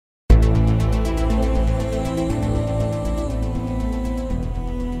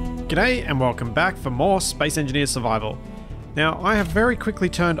G'day and welcome back for more Space Engineer Survival. Now, I have very quickly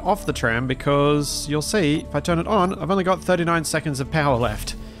turned off the tram because you'll see, if I turn it on, I've only got 39 seconds of power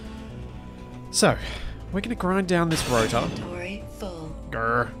left. So, we're going to grind down this rotor. Inventory full.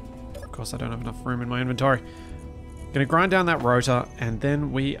 Grr. Of course, I don't have enough room in my inventory. Going to grind down that rotor, and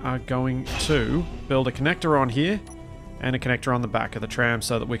then we are going to build a connector on here and a connector on the back of the tram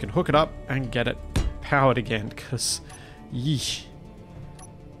so that we can hook it up and get it powered again, because yeesh.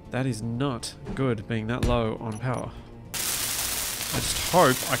 That is not good being that low on power. I just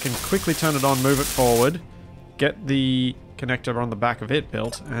hope I can quickly turn it on, move it forward, get the connector on the back of it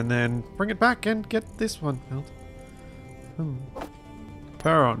built, and then bring it back and get this one built.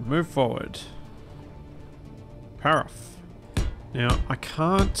 Power on, move forward. Power off. Now, I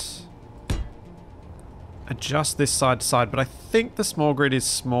can't adjust this side to side, but I think the small grid is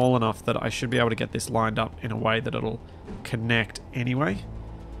small enough that I should be able to get this lined up in a way that it'll connect anyway.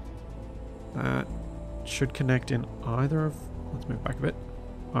 That should connect in either of... Let's move back a bit.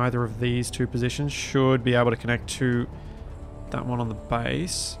 Either of these two positions should be able to connect to that one on the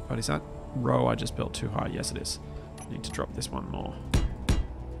base. But is that row I just built too high? Yes, it is. I need to drop this one more.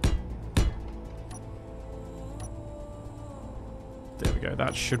 There we go.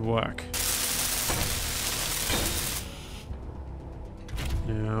 That should work.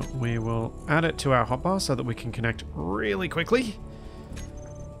 Now we will add it to our hotbar so that we can connect really quickly.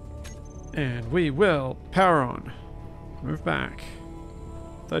 And we will power on. Move back.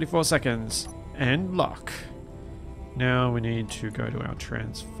 34 seconds. And lock. Now we need to go to our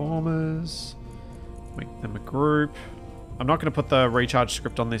transformers. Make them a group. I'm not going to put the recharge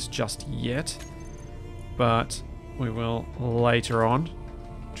script on this just yet. But we will later on.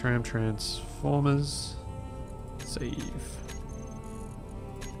 Tram transformers. Save.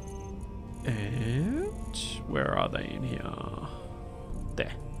 And where are they in here?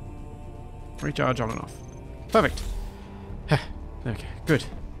 There. Recharge on and off. Perfect. Okay, good.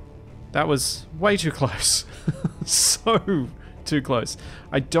 That was way too close. So too close.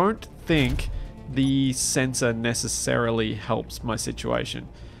 I don't think the sensor necessarily helps my situation.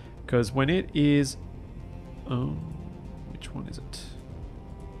 Because when it is... which one is it?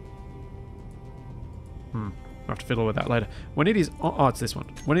 I'll have to fiddle with that later. When it is on... Oh, it's this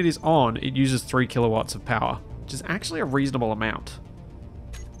one. When it is on, it uses 3 kilowatts of power. Which is actually a reasonable amount.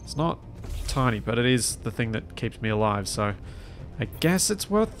 It's not tiny, but it is the thing that keeps me alive, so I guess it's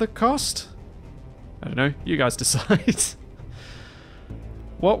worth the cost. I don't know, you guys decide.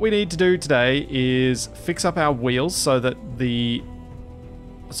 What we need to do today is fix up our wheels so that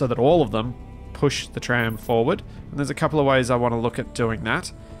all of them push the tram forward, and there's a couple of ways I want to look at doing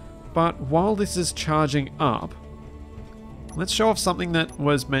that. But while this is charging up, let's show off something that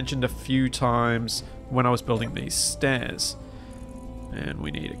was mentioned a few times when I was building these stairs. And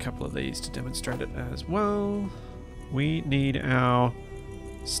we need a couple of these to demonstrate it as well. We need our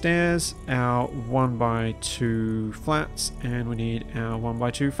stairs, our 1x2 flats, and we need our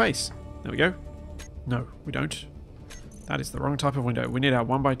 1x2 face. There we go. No, we don't. That is the wrong type of window. We need our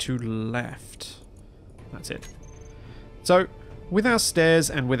 1x2 left. That's it. So, with our stairs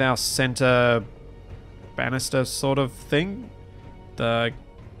and with our center banister sort of thing, the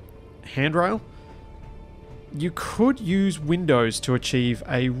handrail, you could use windows to achieve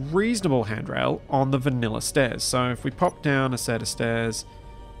a reasonable handrail on the vanilla stairs. So if we pop down a set of stairs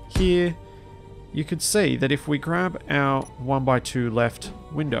here, you could see that if we grab our 1x2 left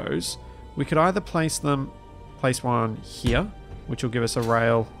windows, we could either place one here, which will give us a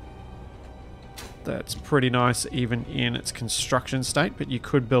rail that's pretty nice even in its construction state, but you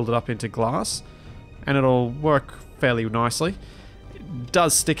could build it up into glass and it'll work fairly nicely.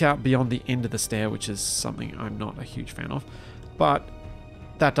 Does stick out beyond the end of the stair, which is something I'm not a huge fan of, but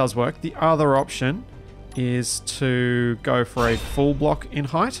that does work. The other option is to go for a full block in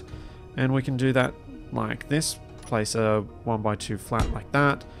height, and we can do that like this. Place a 1x2 flat like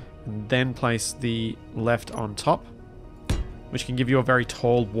that, and then place the left on top, which can give you a very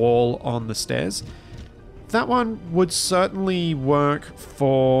tall wall on the stairs. That one would certainly work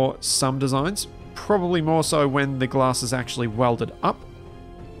for some designs. Probably more so when the glass is actually welded up,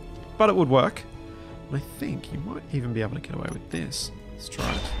 but it would work. And I think you might even be able to get away with this. Let's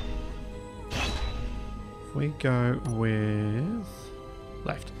try it. If we go with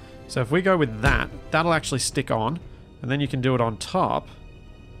left. So if we go with that, that'll actually stick on, and then you can do it on top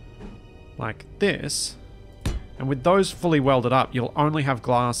like this. And with those fully welded up, you'll only have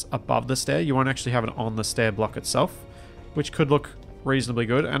glass above the stair. You won't actually have it on the stair block itself, which could look reasonably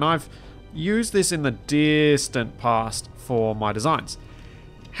good. And I've used this in the distant past for my designs.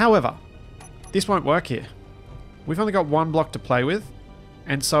 However, this won't work here. We've only got one block to play with,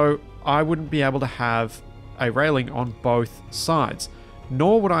 And so I wouldn't be able to have a railing on both sides.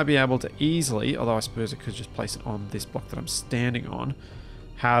 Nor would I be able to easily, although I suppose I could just place it on this block that I'm standing on,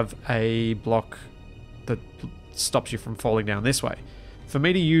 have a block that stops you from falling down this way. For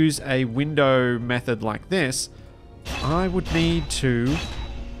me to use a window method like this, I would need to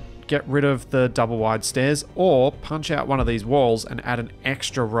get rid of the double wide stairs or punch out one of these walls and add an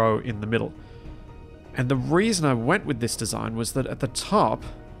extra row in the middle. And the reason I went with this design was that at the top,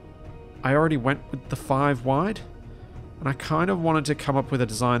 I already went with the 5 wide. And I kind of wanted to come up with a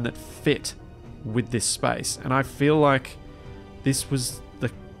design that fit with this space. And I feel like this was the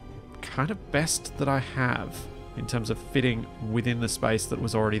kind of best that I have in terms of fitting within the space that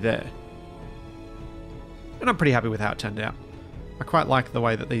was already there. And I'm pretty happy with how it turned out. I quite like the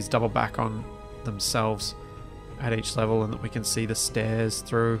way that these double back on themselves at each level and that we can see the stairs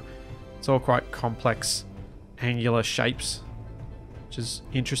through. It's all quite complex, angular shapes, which is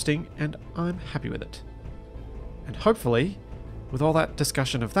interesting, and I'm happy with it. And hopefully, with all that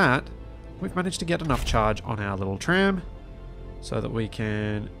discussion of that, we've managed to get enough charge on our little tram so that we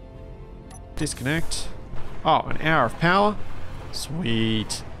can disconnect. Oh, an hour of power.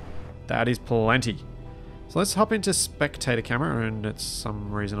 Sweet. That is plenty. So let's hop into spectator camera, and it's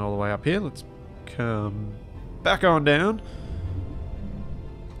some reason all the way up here. Let's come back on down.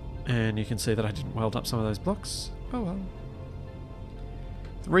 And you can see that I didn't weld up some of those blocks. Oh well.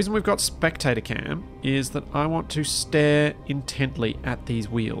 The reason we've got spectator cam is that I want to stare intently at these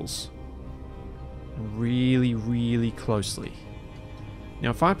wheels. Really, really closely.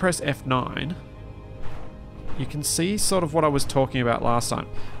 Now if I press F9, you can see sort of what I was talking about last time.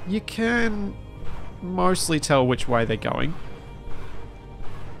 You can mostly tell which way they're going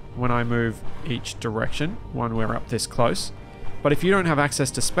when I move each direction when we're up this close. But if you don't have access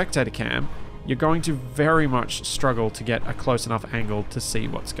to spectator cam, you're going to very much struggle to get a close enough angle to see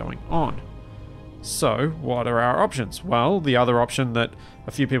what's going on. So, what are our options? Well, the other option that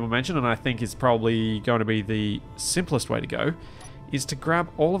a few people mentioned, and I think is probably going to be the simplest way to go, is to grab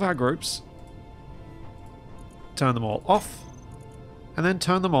all of our groups, turn them all off, and then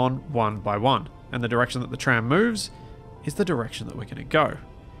turn them on one by one. And the direction that the tram moves is the direction that we're going to go.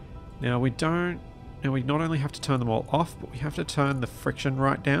 Now, we not only have to turn them all off, but we have to turn the friction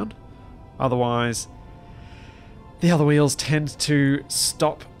right down. Otherwise, the other wheels tend to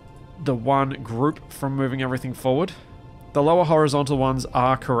stop the one group from moving everything forward. The lower horizontal ones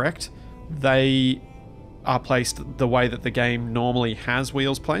are correct. They are placed the way that the game normally has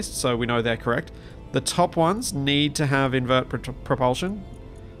wheels placed, so we know they're correct. The top ones need to have invert propulsion,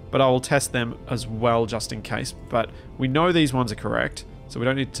 but I will test them as well just in case. But we know these ones are correct, so we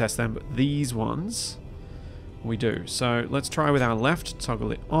don't need to test them, but these ones we do. So let's try with our left,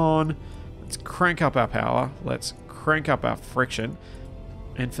 toggle it on. Let's crank up our power. Let's crank up our friction.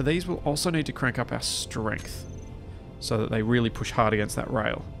 And for these, we'll also need to crank up our strength so that they really push hard against that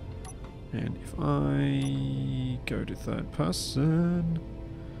rail. And if I go to third person...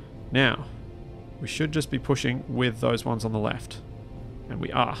 Now, we should just be pushing with those ones on the left. And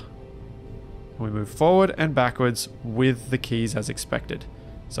we are. And we move forward and backwards with the keys as expected.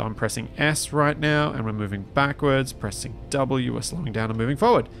 So I'm pressing S right now, and we're moving backwards. Pressing W, we're slowing down and moving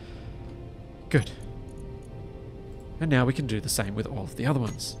forward. Good. And now we can do the same with all of the other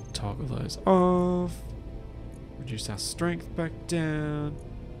ones. Toggle those off. Reduce our strength back down.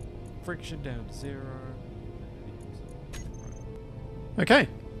 Friction down to 0. Okay.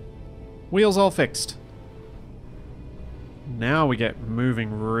 Wheels all fixed. Now we get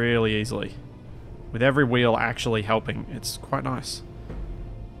moving really easily. With every wheel actually helping. It's quite nice.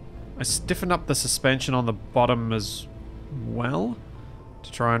 I stiffened up the suspension on the bottom as well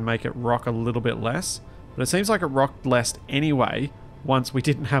to try and make it rock a little bit less. But it seems like it rocked less anyway once we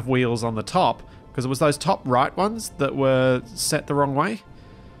didn't have wheels on the top, because it was those top right ones that were set the wrong way.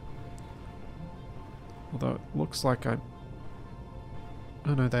 Although it looks like I...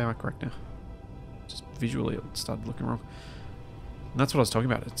 Oh no, they are correct now. Just visually it started looking wrong. And that's what I was talking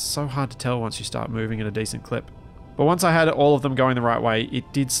about. It's so hard to tell once you start moving at a decent clip. But once I had all of them going the right way,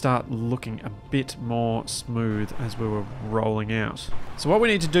 it did start looking a bit more smooth as we were rolling out. So what we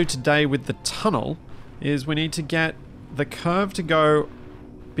need to do today with the tunnel is we need to get the curve to go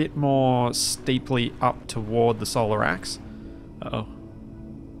a bit more steeply up toward the solar axe. Uh-oh.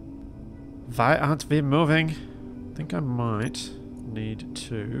 Why aren't we moving? I think I might need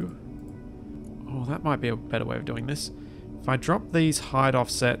to... Oh, that might be a better way of doing this. If I drop these height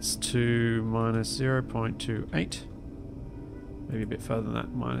offsets to minus 0.28, maybe a bit further than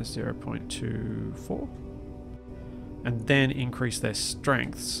that, minus 0.24, and then increase their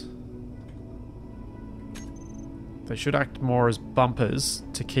strengths, I They should act more as bumpers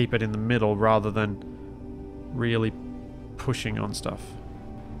to keep it in the middle rather than really pushing on stuff.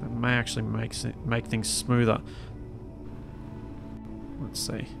 That may actually make things smoother. Let's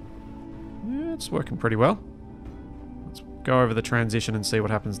see. Yeah, it's working pretty well. Let's go over the transition and see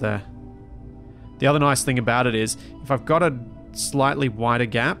what happens there. The other nice thing about it is, if I've got a slightly wider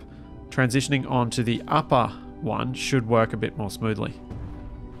gap, transitioning onto the upper one should work a bit more smoothly.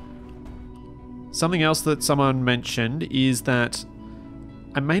 Something else that someone mentioned is that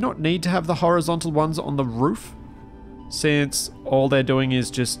I may not need to have the horizontal ones on the roof, since all they're doing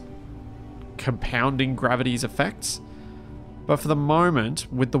is just compounding gravity's effects. But for the moment,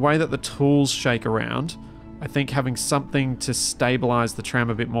 with the way that the tools shake around, I think having something to stabilize the tram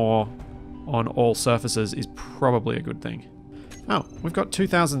a bit more on all surfaces is probably a good thing. Oh, we've got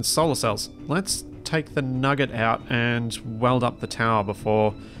 2,000 solar cells. Let's take the nugget out and weld up the tower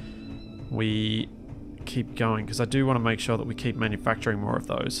before we keep going, because I do want to make sure that we keep manufacturing more of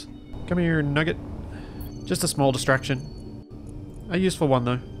those. Come here, nugget. Just a small distraction. A useful one,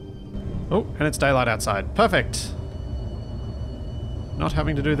 though. Oh, and it's daylight outside. Perfect! Not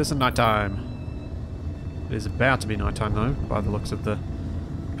having to do this at nighttime. It is about to be nighttime, though, by the looks of the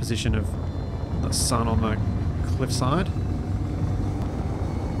position of the sun on the cliffside.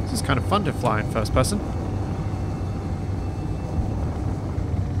 This is kind of fun to fly in first person.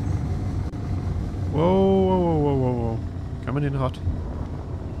 Whoa, whoa, whoa, whoa, whoa, whoa. Coming in hot.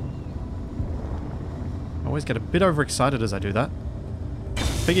 I always get a bit overexcited as I do that. I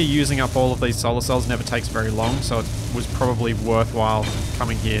figure using up all of these solar cells never takes very long, so it was probably worthwhile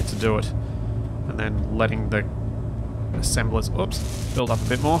coming here to do it. And then letting the assemblers, oops, build up a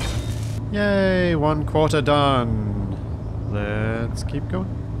bit more. Yay, 1/4 done. Let's keep going.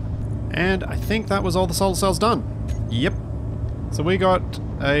 And I think that was all the solar cells done. Yep. So we got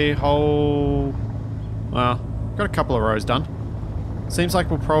a whole... well, got a couple of rows done. Seems like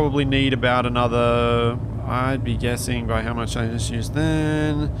we'll probably need about another... I'd be guessing by how much I just used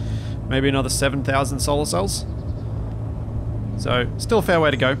then... maybe another 7,000 solar cells. So, still a fair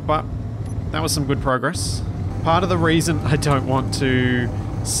way to go, but that was some good progress. Part of the reason I don't want to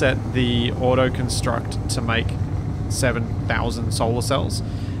set the auto construct to make 7,000 solar cells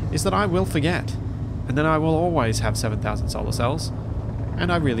is that I will forget. And then I will always have 7,000 solar cells, and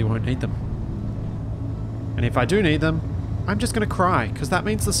I really won't need them. And if I do need them, I'm just going to cry, because that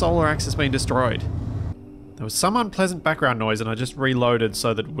means the solar axe has been destroyed. There was some unpleasant background noise, and I just reloaded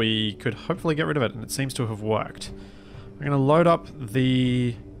so that we could hopefully get rid of it, and it seems to have worked. I'm going to load up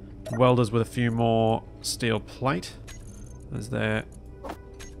the welders with a few more steel plate, as they're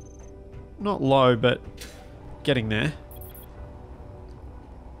not low, but getting there.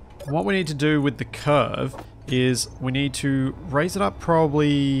 What we need to do with the curve is we need to raise it up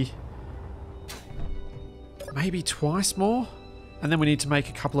probably maybe twice more, and then we need to make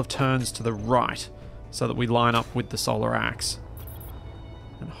a couple of turns to the right so that we line up with the solar axe.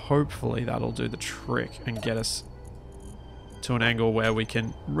 And hopefully that'll do the trick and get us to an angle where we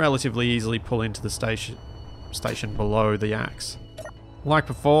can relatively easily pull into the station below the axe. Like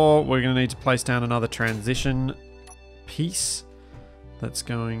before, we're going to need to place down another transition piece. That's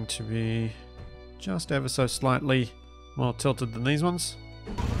going to be just ever so slightly more tilted than these ones.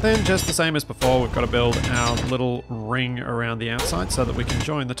 Then, just the same as before, we've got to build our little ring around the outside so that we can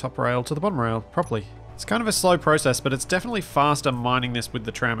join the top rail to the bottom rail properly. It's kind of a slow process, but it's definitely faster mining this with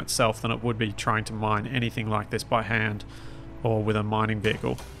the tram itself than it would be trying to mine anything like this by hand or with a mining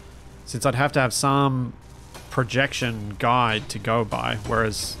vehicle, since I'd have to have some projection guide to go by,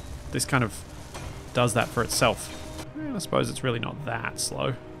 whereas this kind of does that for itself. I suppose it's really not that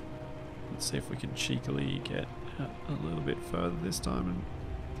slow. Let's see if we can cheekily get a little bit further this time.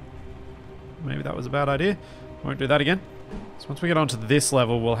 And maybe that was a bad idea. Won't do that again. So once we get onto this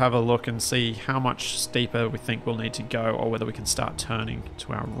level, we'll have a look and see how much steeper we think we'll need to go, or whether we can start turning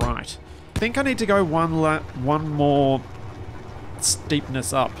to our right. I think I need to go one more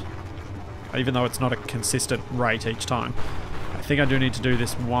steepness up, even though it's not a consistent rate each time. I think I do need to do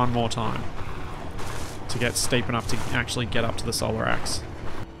this one more time to get steep enough to actually get up to the solar axe.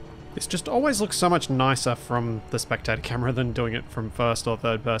 This just always looks so much nicer from the spectator camera than doing it from first or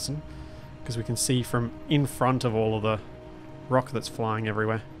third person, because we can see from in front of all of the rock that's flying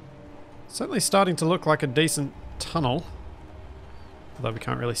everywhere. Certainly starting to look like a decent tunnel, although we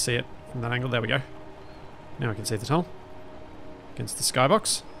can't really see it from that angle. There we go. Now we can see the tunnel against the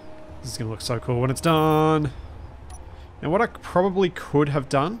skybox. This is going to look so cool when it's done. Now what I probably could have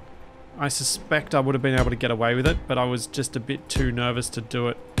done, I suspect I would have been able to get away with it, but I was just a bit too nervous to do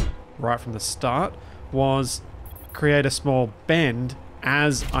it right from the start, was create a small bend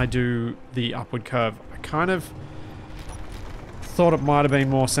as I do the upward curve. I kind of thought it might have been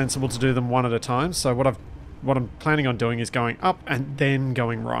more sensible to do them one at a time. So what I'm planning on doing is going up and then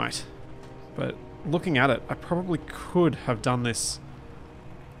going right. But looking at it, I probably could have done this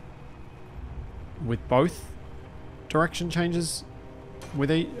with both direction changes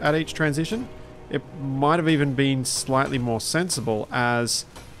at each transition. It might have even been slightly more sensible, as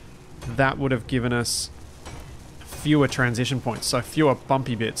that would have given us fewer transition points, so fewer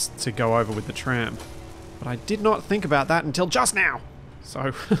bumpy bits to go over with the tram. But I did not think about that until just now,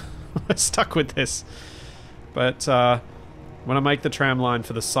 so we're stuck with this. But when I make the tram line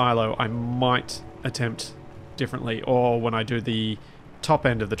for the silo, I might attempt differently, or when I do the top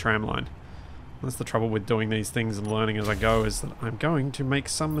end of the tram line. That's the trouble with doing these things and learning as I go, is that I'm going to make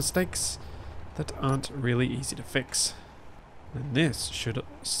some mistakes that aren't really easy to fix. And this should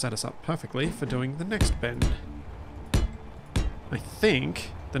set us up perfectly for doing the next bend. I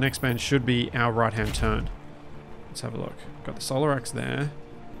think the next bend should be our right-hand turn. Let's have a look. Got the solar axe there.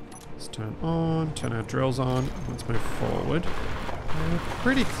 Let's turn on, turn our drills on. Let's move forward. We're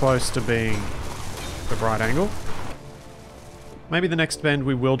pretty close to being the right angle. Maybe the next bend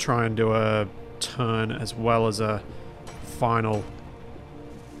we will try and do a turn as well as a final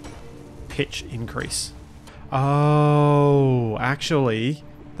pitch increase. Oh, actually,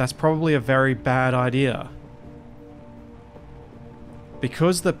 that's probably a very bad idea.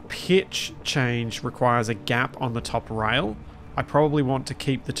 Because the pitch change requires a gap on the top rail, I probably want to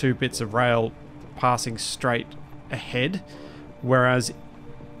keep the two bits of rail passing straight ahead, whereas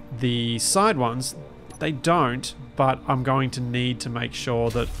the side ones, they don't, but I'm going to need to make sure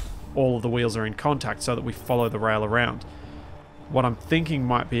that all of the wheels are in contact so that we follow the rail around. What I'm thinking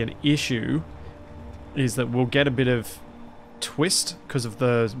might be an issue is that we'll get a bit of twist because of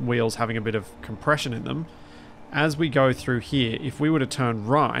the wheels having a bit of compression in them. As we go through here, if we were to turn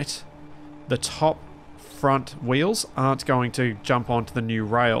right, the top front wheels aren't going to jump onto the new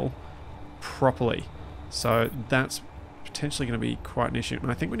rail properly. So that's potentially going to be quite an issue.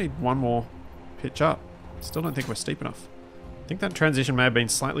 And I think we need one more pitch up. Still don't think we're steep enough. I think that transition may have been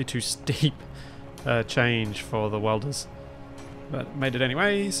slightly too steep change for the welders. But made it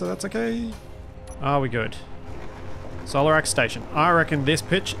anyway, so that's okay. Are we good? Solar axe station. I reckon this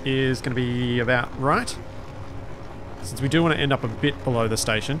pitch is going to be about right. Since we do want to end up a bit below the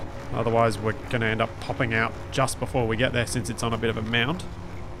station. Otherwise we're going to end up popping out just before we get there, since it's on a bit of a mound.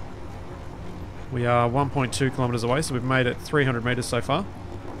 We are 1.2 kilometers away, so we've made it 300 meters so far.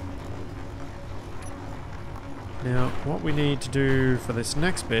 Now, what we need to do for this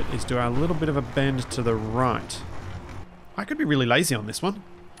next bit is do our little bit of a bend to the right. I could be really lazy on this one.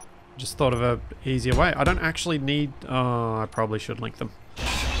 Just thought of an easier way. I don't actually need... Oh, I probably should link them.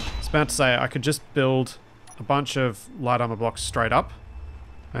 I was about to say, I could just build a bunch of light armor blocks straight up,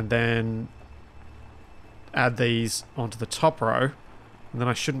 and then add these onto the top row, and then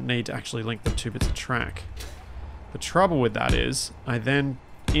I shouldn't need to actually link the two bits of track. The trouble with that is, I then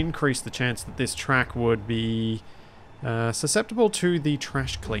increase the chance that this track would be susceptible to the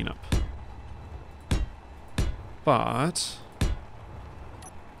trash cleanup. But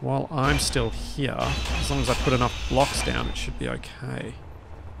while I'm still here, as long as I put enough blocks down, it should be okay.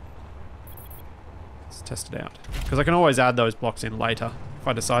 Let's test it out. Because I can always add those blocks in later if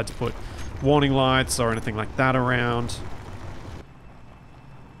I decide to put warning lights or anything like that around.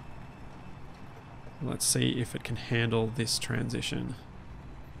 Let's see if it can handle this transition.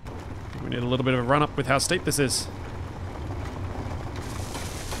 We need a little bit of a run up with how steep this is.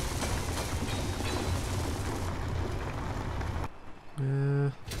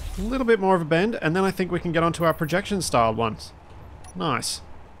 A little bit more of a bend, and then I think we can get onto our projection styled ones. Nice.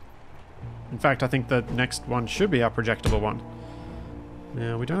 In fact, I think the next one should be our projectable one.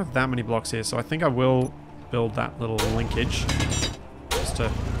 Now, we don't have that many blocks here, so I think I will build that little linkage just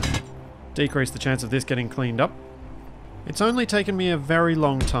to decrease the chance of this getting cleaned up. It's only taken me a very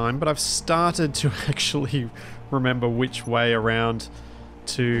long time, but I've started to actually remember which way around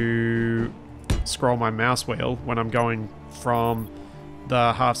to scroll my mouse wheel when I'm going from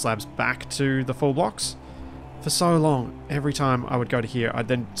the half slabs back to the full blocks. For so long, every time I would go to here, I'd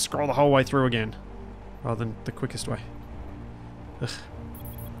then scroll the whole way through again, rather than the quickest way. Ugh.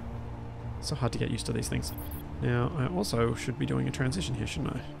 So hard to get used to these things. Now, I also should be doing a transition here,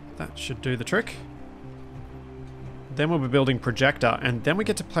 shouldn't I? That should do the trick. Then we'll be building projector, and then we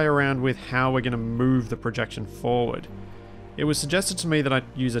get to play around with how we're going to move the projection forward. It was suggested to me that I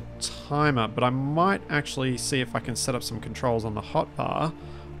use a timer, but I might actually see if I can set up some controls on the hotbar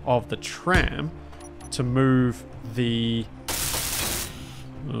of the tram to move the...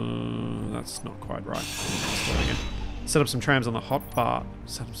 that's not quite right. Let's do it again. Set up some trams on the hotbar.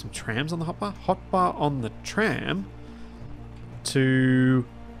 Set up some trams on the hotbar? Hotbar on the tram to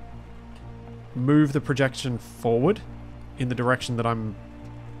move the projection forward in the direction that I'm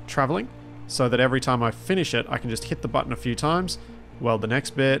traveling, so that every time I finish it, I can just hit the button a few times, weld the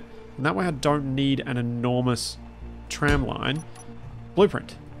next bit, and that way I don't need an enormous tram line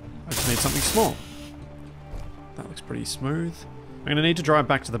blueprint. I just need something small. That looks pretty smooth. I'm going to need to drive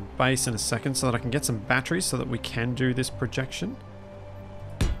back to the base in a second so that I can get some batteries so that we can do this projection.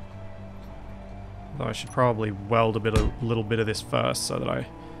 Though I should probably weld a little bit of this first so that I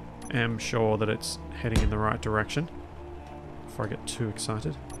am sure that it's heading in the right direction before I get too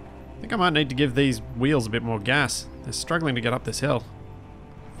excited. I think I might need to give these wheels a bit more gas. They're struggling to get up this hill.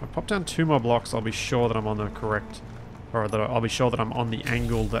 If I pop down 2 more blocks, I'll be sure that I'm on the correct, or that I'll be sure that I'm on the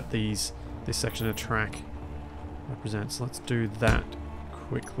angle that this section of track represents. Let's do that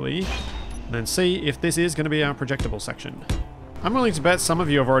quickly and then see if this is going to be our projectable section. I'm willing to bet some of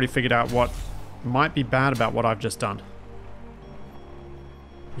you have already figured out what might be bad about what I've just done.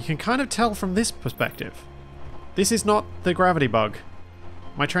 You can kind of tell from this perspective. This is not the gravity bug.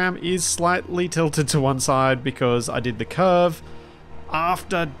 My tram is slightly tilted to one side because I did the curve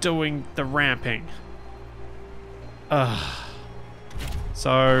after doing the ramping.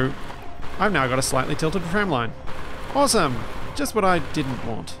 So I've now got a slightly tilted tram line. Awesome! Just what I didn't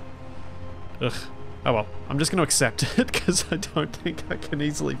want. Ugh. Oh well, I'm just going to accept it because I don't think I can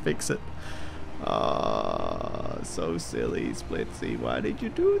easily fix it. So silly, Splitsie. Why did you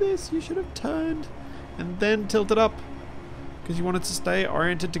do this? You should have turned and then tilted up because you wanted to stay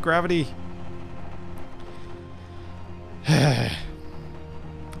oriented to gravity.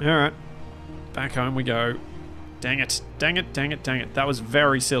 Alright, back home we go. Dang it, dang it, dang it, dang it. That was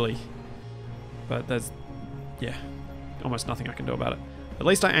very silly. But there's, yeah, almost nothing I can do about it. At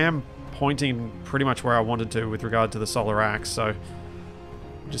least I am pointing pretty much where I wanted to with regard to the solar axe, so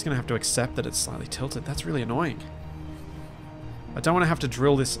I'm just going to have to accept that it's slightly tilted. That's really annoying. I don't want to have to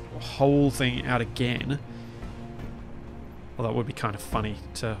drill this whole thing out again. Although it would be kind of funny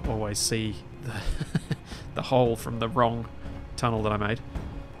to always see the hole from the wrong tunnel that I made.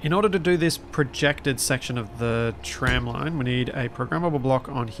 In order to do this projected section of the tram line, we need a programmable block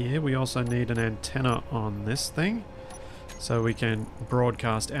on here. We also need an antenna on this thing, so we can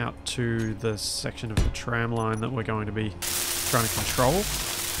broadcast out to the section of the tram line that we're going to be trying to control.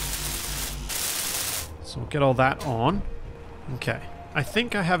 So we'll get all that on. Okay, I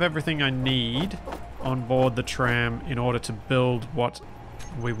think I have everything I need on board the tram in order to build what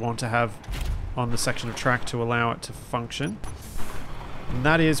we want to have on the section of track to allow it to function. And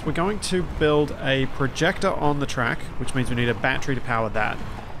that is, we're going to build a projector on the track, which means we need a battery to power that.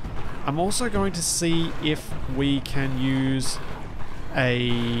 I'm also going to see if we can use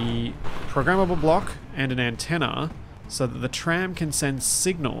a programmable block and an antenna so that the tram can send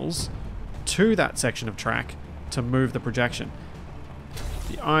signals to that section of track to move the projection.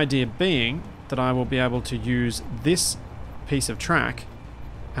 The idea being that I will be able to use this piece of track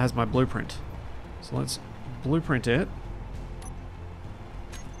as my blueprint. So let's blueprint it.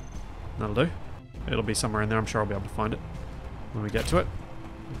 That'll do. It'll be somewhere in there. I'm sure I'll be able to find it when we get to it.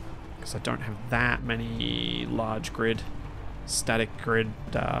 Because I don't have that many large grid, static grid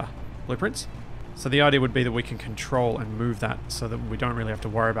blueprints. So the idea would be that we can control and move that so that we don't really have to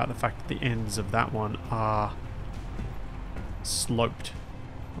worry about the fact that the ends of that one are sloped.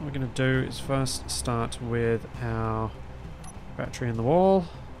 What we're going to do is first start with our battery in the wall.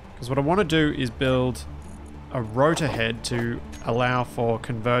 Because what I want to do is build a rotor head to allow for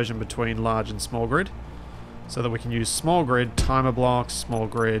conversion between large and small grid, so that we can use small grid timer blocks, small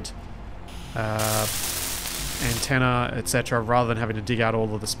grid antenna, etc., rather than having to dig out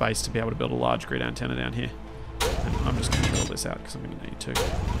all of the space to be able to build a large grid antenna down here. And I'm just going to build this out because I'm going to need to.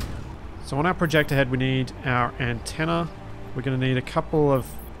 So on our projector head we need our antenna. We're going to need a couple of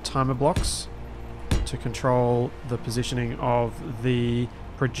timer blocks to control the positioning of the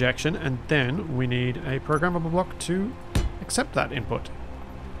projection, and then we need a programmable block to accept that input.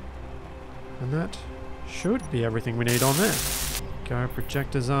 And that should be everything we need on there. Go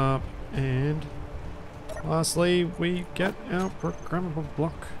projectors up, and lastly we get our programmable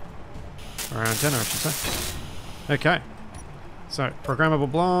block, or our antenna I should say. Okay, so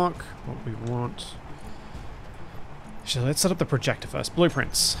programmable block, what we want. So let's set up the projector first.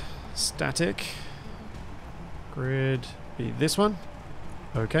 Blueprints, static, grid, be this one.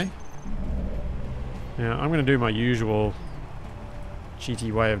 Okay. Now I'm going to do my usual cheaty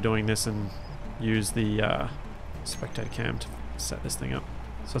way of doing this and use the spectator cam to set this thing up.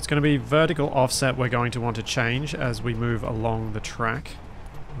 So it's going to be vertical offset we're going to want to change as we move along the track.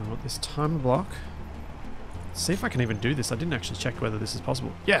 I want this timer block. Let's see if I can even do this. I didn't actually check whether this is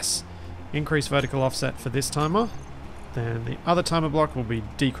possible. Yes! Increase vertical offset for this timer. Then the other timer block will be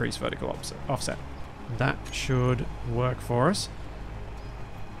decrease vertical offset. That should work for us.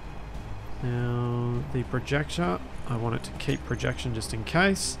 Now the projector, I want it to keep projection just in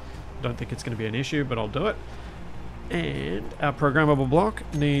case. Don't think it's going to be an issue, but I'll do it. And our programmable block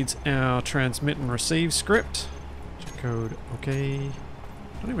needs our transmit and receive script. Code, okay.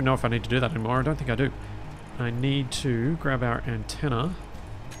 I don't even know if I need to do that anymore. I don't think I do. I need to grab our antenna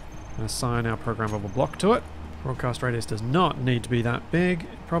and assign our programmable block to it. Broadcast radius does not need to be that big.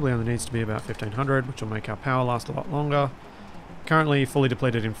 It probably only needs to be about 1500, which will make our power last a lot longer. Currently fully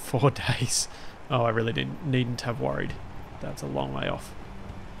depleted in 4 days. Oh, I really needn't have worried. That's a long way off.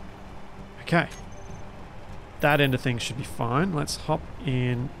 Okay. That end of things should be fine. Let's hop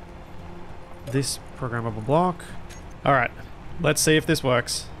in this programmable block. Alright, let's see if this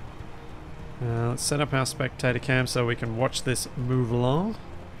works. Let's set up our spectator cam so we can watch this move along.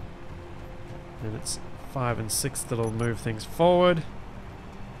 And it's 5 and 6 that'll move things forward.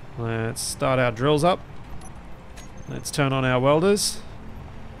 Let's start our drills up. Let's turn on our welders.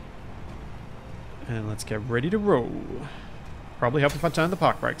 And let's get ready to roll. Probably help if I turn the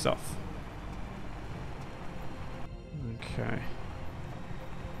park brakes off. Okay.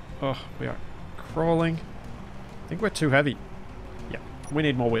 Oh, we are crawling. I think we're too heavy. Yeah, we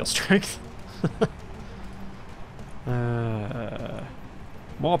need more wheel strength.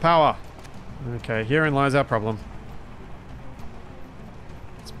 More power. Okay, herein lies our problem.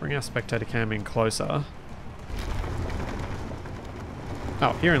 Let's bring our spectator cam in closer.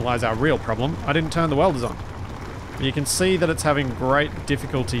 Oh, herein lies our real problem. I didn't turn the welders on. You can see that it's having great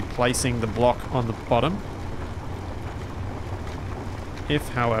difficulty placing the block on the bottom. If,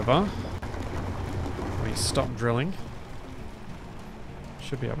 however, we stop drilling,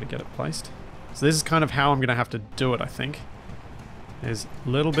 should be able to get it placed. So this is kind of how I'm going to have to do it, I think. Is a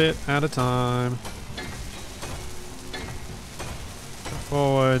little bit at a time. Go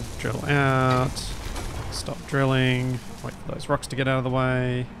forward, drill out, stop drilling, wait for those rocks to get out of the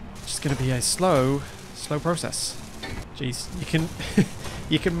way. It's just going to be a slow process. Jeez, you can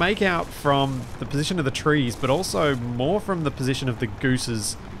you can make out from the position of the trees, but also more from the position of the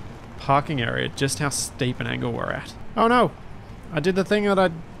goose's parking area, just how steep an angle we're at. Oh no! I did the thing that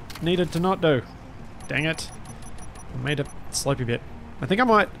I needed to not do. Dang it. I made a slopey bit. I think I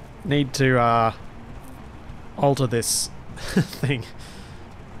might need to alter this thing.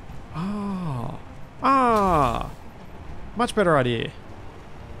 Oh. Much better idea.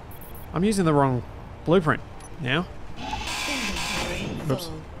 I'm using the wrong blueprint now. Oops.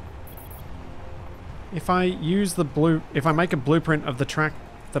 If I use if I make a blueprint of the track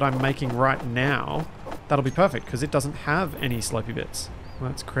that I'm making right now, that'll be perfect because it doesn't have any slopey bits.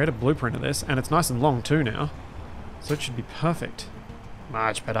 Let's create a blueprint of this, and it's nice and long too now. So it should be perfect.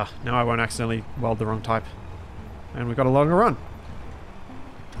 Much better. Now I won't accidentally weld the wrong type. And we've got a longer run.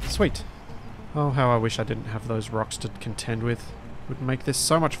 Sweet. Oh, how I wish I didn't have those rocks to contend with. It would make this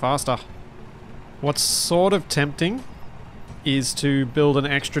so much faster. What's sort of tempting is to build an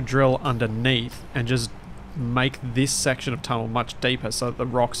extra drill underneath and just make this section of tunnel much deeper so that the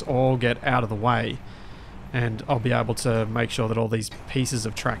rocks all get out of the way. And I'll be able to make sure that all these pieces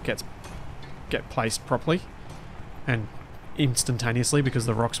of track get placed properly and instantaneously because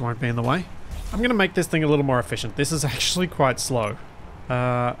the rocks won't be in the way. I'm going to make this thing a little more efficient. This is actually quite slow.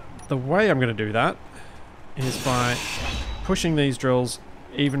 The way I'm going to do that is by pushing these drills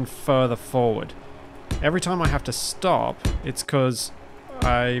even further forward. Every time I have to stop, it's because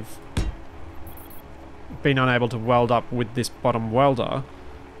I've been unable to weld up with this bottom welder.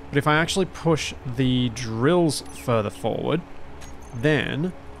 But if I actually push the drills further forward,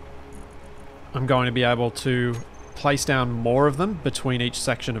 then I'm going to be able to place down more of them between each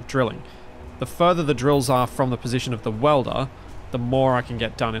section of drilling. The further the drills are from the position of the welder, the more I can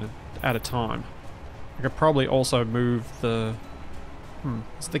get done at a time. I could probably also move the...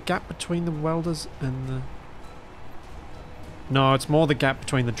 is the gap between the welders and the... No, it's more the gap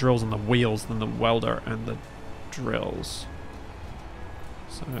between the drills and the wheels than the welder and the drills.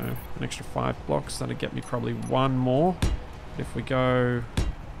 So, an extra 5 blocks, that'll get me probably 1 more. But if we go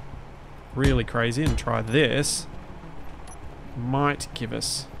really crazy and try this, might give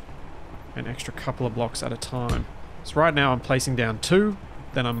us an extra couple of blocks at a time. So right now I'm placing down 2,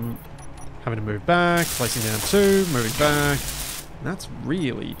 then I'm having to move back, placing down 2, moving back. And that's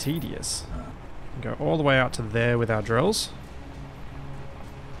really tedious. Go all the way out to there with our drills.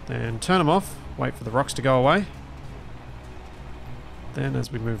 Then turn them off, wait for the rocks to go away. Then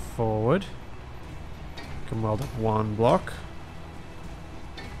as we move forward, we can weld up 1 block,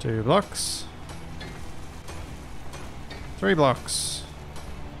 2 blocks, 3 blocks,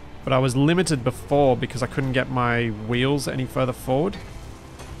 But I was limited before because I couldn't get my wheels any further forward.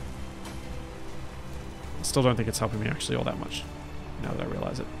 I still don't think it's helping me actually all that much, now that I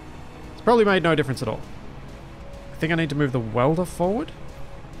realise it. It's probably made no difference at all. I think I need to move the welder forward,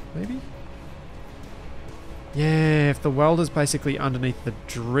 maybe? Yeah, if the welder's basically underneath the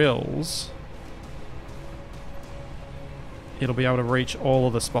drills, it'll be able to reach all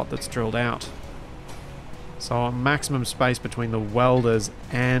of the spot that's drilled out. So a maximum space between the welders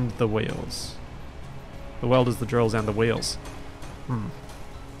and the wheels. The welders, the drills, and the wheels.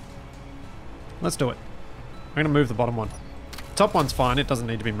 Let's do it. I'm going to move the bottom one. The top one's fine, it doesn't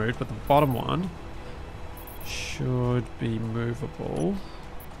need to be moved, but the bottom one should be movable.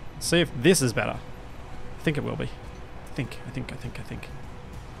 Let's see if this is better. I think it will be. I think.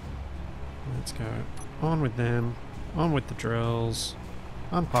 Let's go on with them. On with the drills.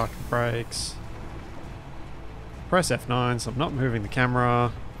 Unpark the brakes. Press F9 so I'm not moving the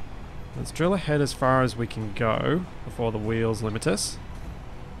camera. Let's drill ahead as far as we can go before the wheels limit us.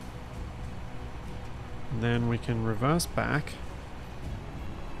 And then we can reverse back.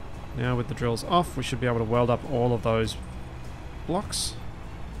 Now with the drills off, we should be able to weld up all of those blocks.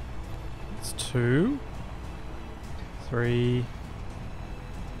 It's 2, 3,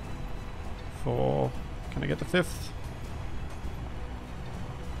 4. Can I get the 5th?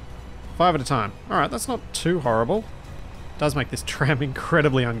 5 at a time. Alright, that's not too horrible. Does make this tram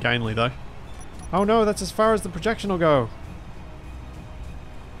incredibly ungainly though. Oh no, that's as far as the projection will go.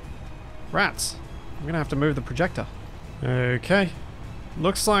 Rats. I'm gonna have to move the projector. Okay.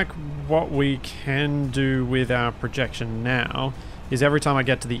 Looks like what we can do with our projection now is every time I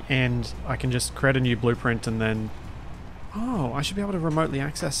get to the end, I can just create a new blueprint and then... Oh, I should be able to remotely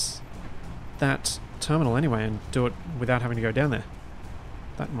access that terminal anyway and do it without having to go down there.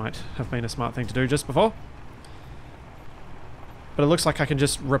 That might have been a smart thing to do just before. But it looks like I can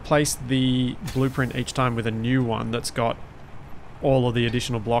just replace the blueprint each time with a new one that's got all of the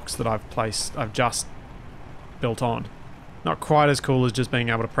additional blocks that I've just built on. Not quite as cool as just being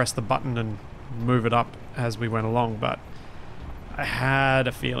able to press the button and move it up as we went along, but I had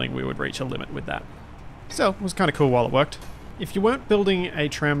a feeling we would reach a limit with that. So, it was kind of cool while it worked. If you weren't building a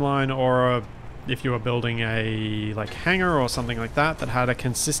tram line or if you were building a hangar or something like that that had a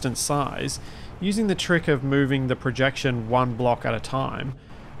consistent size, using the trick of moving the projection one block at a time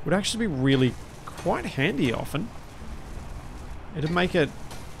would actually be really quite handy often. It'd make it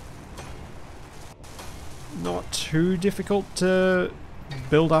not too difficult to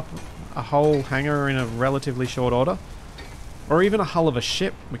build up a whole hangar in a relatively short order. Or even a hull of a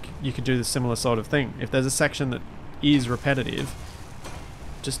ship, you could do the similar sort of thing. If there's a section that is repetitive,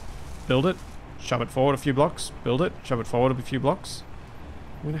 just build it, shove it forward a few blocks, build it, shove it forward a few blocks.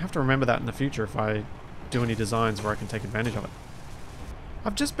 I'm going to have to remember that in the future if I do any designs where I can take advantage of it.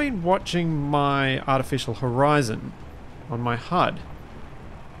 I've just been watching my artificial horizon on my HUD.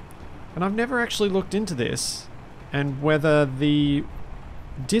 And I've never actually looked into this and whether the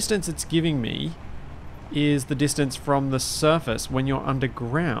distance it's giving me is the distance from the surface when you're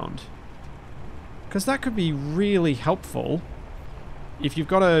underground. Because that could be really helpful if you've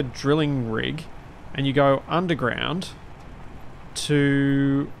got a drilling rig and you go underground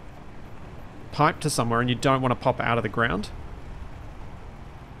to pipe to somewhere and you don't want to pop out of the ground.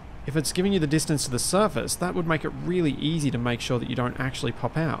 If it's giving you the distance to the surface, that would make it really easy to make sure that you don't actually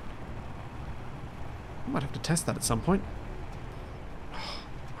pop out. I might have to test that at some point.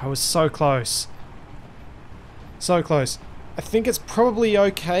 I was so close. So close. I think it's probably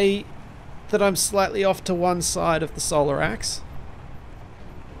okay that I'm slightly off to one side of the solar axe.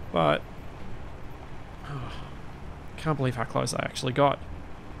 But... oh, I can't believe how close I actually got.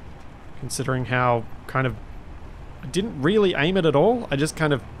 Considering how kind of... I didn't really aim it at all. I just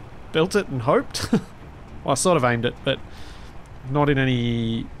kind of built it and hoped. Well, I sort of aimed it, but not in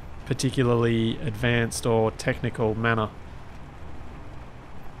any particularly advanced or technical manner.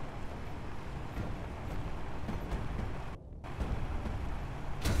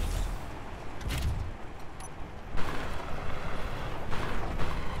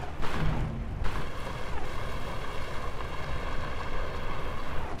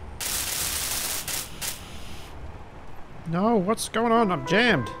 No, what's going on? I'm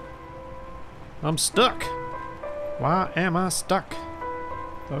jammed. I'm stuck. Why am I stuck?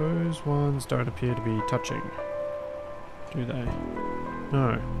 Those ones don't appear to be touching. Do they?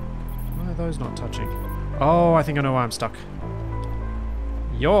 No. Why are those not touching? Oh, I think I know why I'm stuck.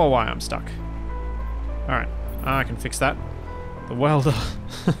 You're why I'm stuck. Alright, I can fix that. The welder.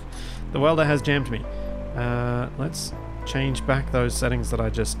 The welder has jammed me. Let's change back those settings that I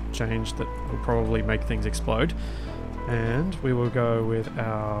just changed that will probably make things explode. And we will go with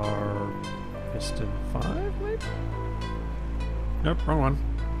our piston 5, maybe? Nope, wrong one.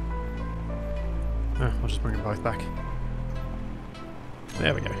 Oh, I'll just bring them both back.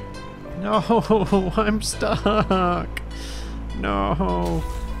 There we go. No, I'm stuck. No.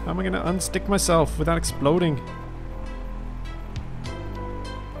 How am I going to unstick myself without exploding?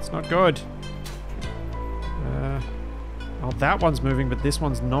 It's not good. Oh, that one's moving, but this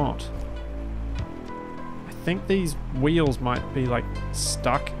one's not. I think these wheels might be, like,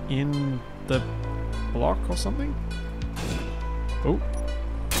 stuck in the block or something. Oh.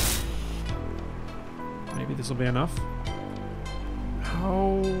 Maybe this will be enough.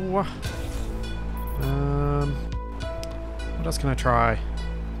 Oh. What else can I try?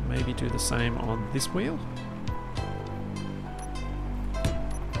 Maybe do the same on this wheel?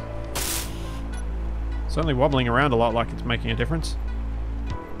 Certainly wobbling around a lot like it's making a difference.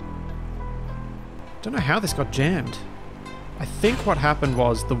 Don't know how this got jammed. I think what happened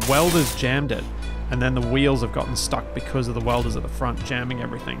was the welders jammed it, and then the wheels have gotten stuck because of the welders at the front jamming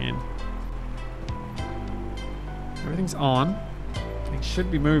everything in. Everything's on. It should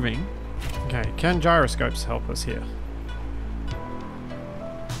be moving. Okay, can gyroscopes help us here?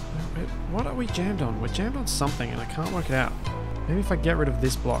 What are we jammed on? We're jammed on something and I can't work it out. Maybe if I get rid of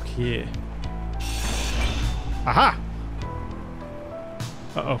this block here. Aha!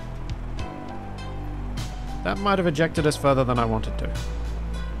 Uh-oh. That might have ejected us further than I wanted to.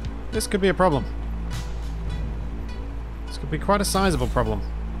 This could be a problem. This could be quite a sizable problem.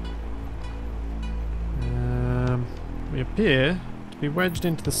 We appear to be wedged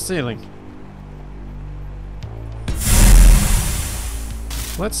into the ceiling.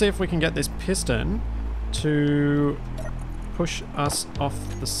 Let's see if we can get this piston to push us off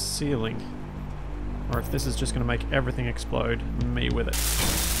the ceiling. Or if this is just going to make everything explode, me with it.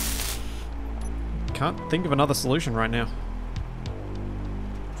 Can't think of another solution right now.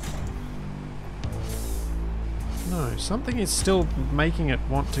 No, something is still making it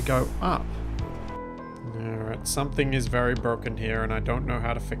want to go up. Alright, something is very broken here and I don't know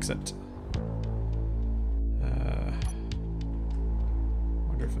how to fix it.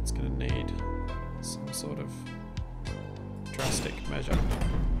 Wonder if it's going to need some sort of drastic measure.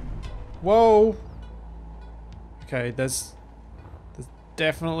 Whoa! Okay, there's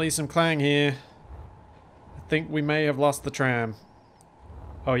definitely some Clang here. I think we may have lost the tram.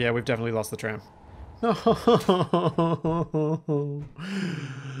 Oh yeah, we've definitely lost the tram. No.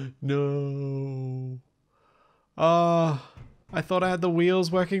 No. I thought I had the wheels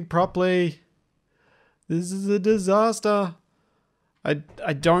working properly. This is a disaster. I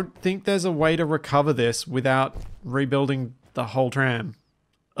don't think there's a way to recover this without rebuilding the whole tram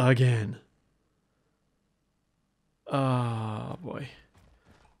again. Oh boy.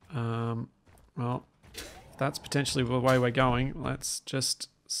 Well, if that's potentially the way we're going. Let's just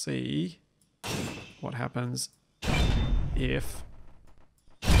see what happens if...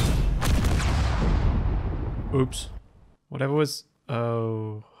 Oops. Whatever was...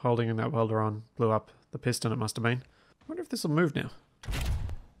 Oh, holding that welder on blew up the piston, it must have been. I wonder if this will move now.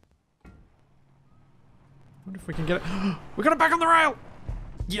 Wonder if we can get it... We got it back on the rail!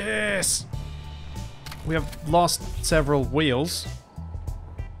 Yes! We have lost several wheels,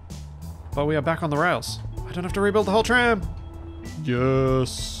 but we are back on the rails. I don't have to rebuild the whole tram.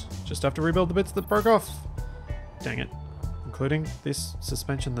 Yes. Just have to rebuild the bits that broke off. Dang it. Including this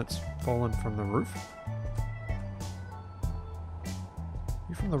suspension that's fallen from the roof.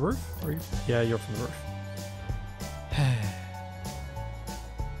 You from the roof? Or are you... Yeah, you're from the roof.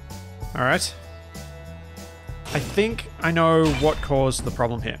 Alright. I think I know what caused the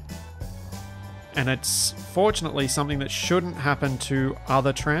problem here. And it's fortunately something that shouldn't happen to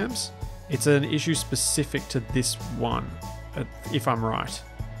other trams. It's an issue specific to this one, if I'm right.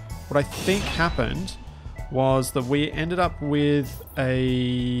 What I think happened was that we ended up with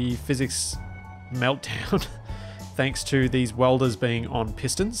a physics meltdown thanks to these welders being on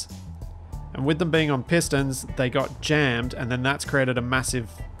pistons. And with them being on pistons, they got jammed, and then that's created a massive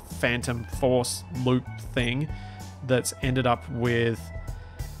phantom force loop thing that's ended up with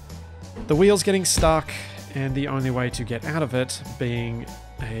the wheels getting stuck, and the only way to get out of it being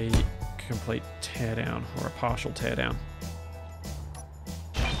a complete teardown or a partial teardown.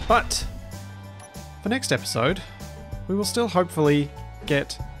 But for next episode, we will still hopefully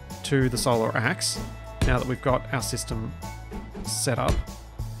get to the solar axe now that we've got our system set up.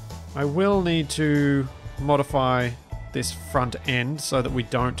 I will need to modify this front end so that we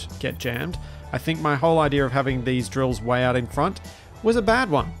don't get jammed. I think my whole idea of having these drills way out in front was a bad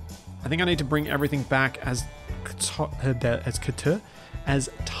one. I think I need to bring everything back as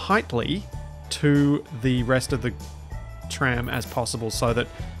tightly to the rest of the tram as possible so that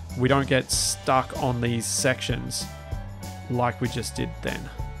we don't get stuck on these sections like we just did then.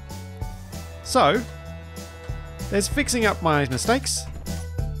 So, there's fixing up my mistakes,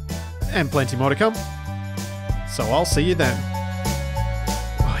 and plenty more to come. So I'll see you then.